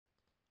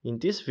In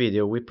this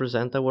video we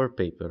present our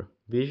paper,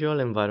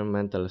 Visual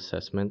Environmental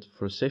Assessment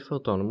for Safe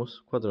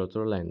Autonomous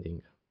Quadrotor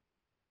Landing.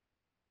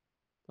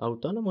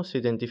 Autonomous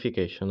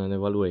identification and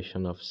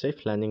evaluation of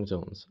safe landing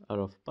zones are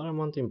of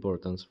paramount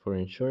importance for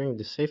ensuring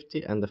the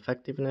safety and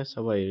effectiveness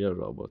of aerial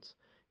robots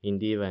in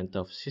the event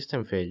of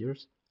system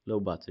failures,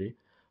 low battery,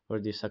 or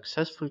the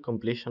successful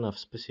completion of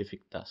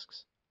specific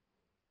tasks.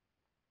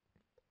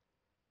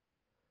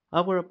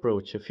 Our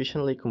approach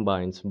efficiently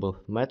combines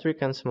both metric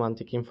and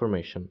semantic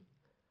information.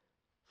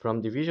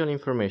 From the visual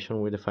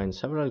information, we define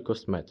several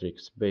cost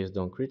metrics based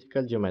on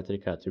critical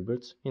geometric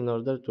attributes in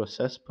order to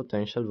assess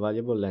potential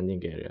valuable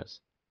landing areas.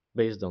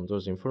 Based on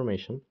those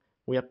information,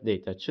 we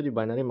update a 2D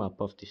binary map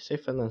of the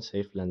safe and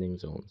unsafe landing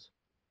zones.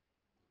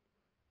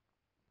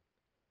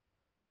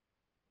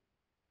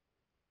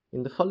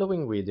 In the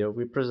following video,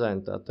 we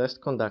present a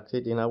test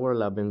conducted in our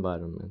lab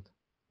environment.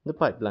 The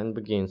pipeline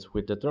begins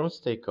with the drone's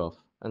takeoff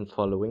and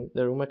following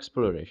the room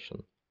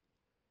exploration.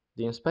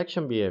 The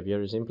inspection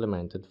behavior is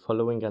implemented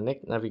following a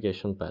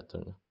navigation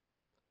pattern.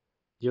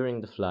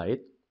 During the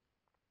flight,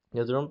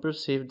 the drone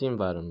perceived the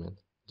environment,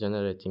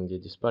 generating the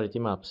disparity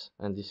maps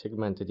and the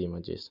segmented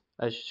images,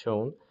 as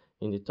shown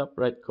in the top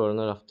right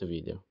corner of the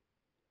video.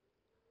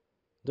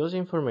 Those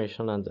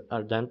information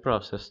are then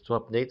processed to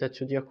update a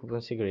 2D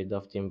occupancy grid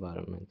of the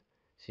environment,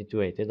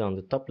 situated on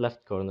the top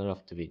left corner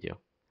of the video.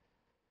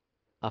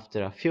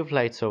 After a few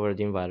flights over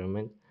the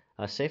environment,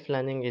 a safe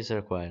landing is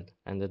required,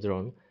 and the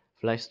drone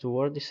flies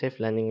toward the safe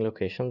landing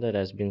location that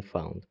has been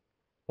found.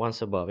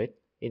 Once above it,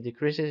 it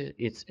decreases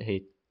its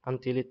height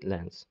until it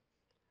lands.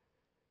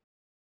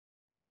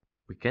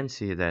 We can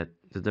see that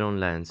the drone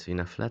lands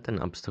in a flat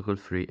and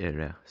obstacle-free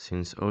area,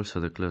 since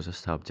also the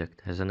closest object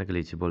has a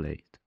negligible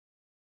height.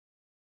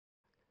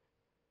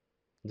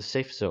 The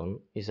safe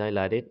zone is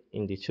highlighted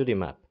in the 2D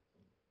map.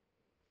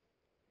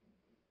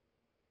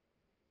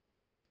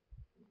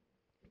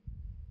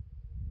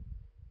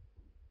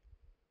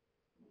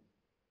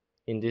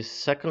 In this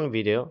second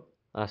video,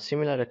 a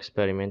similar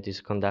experiment is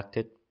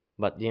conducted,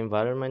 but the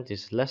environment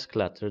is less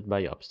cluttered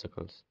by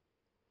obstacles.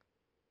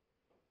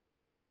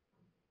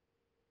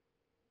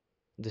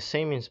 The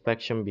same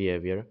inspection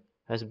behavior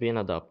has been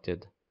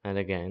adopted, and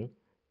again,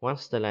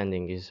 once the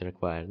landing is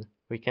required,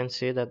 we can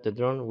see that the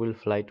drone will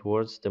fly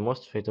towards the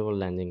most suitable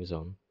landing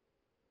zone.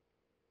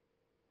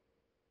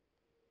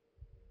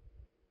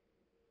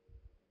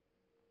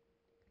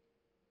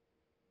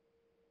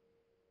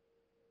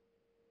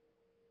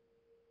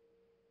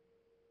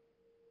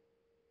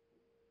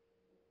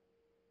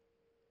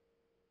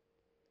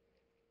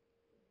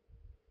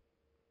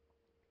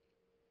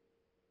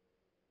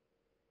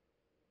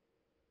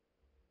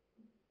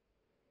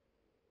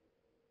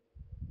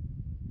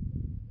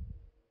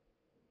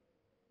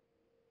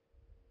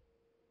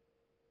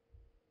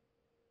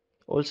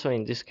 Also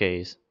in this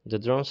case, the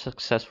drone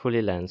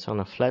successfully lands on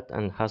a flat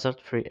and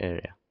hazard-free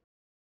area.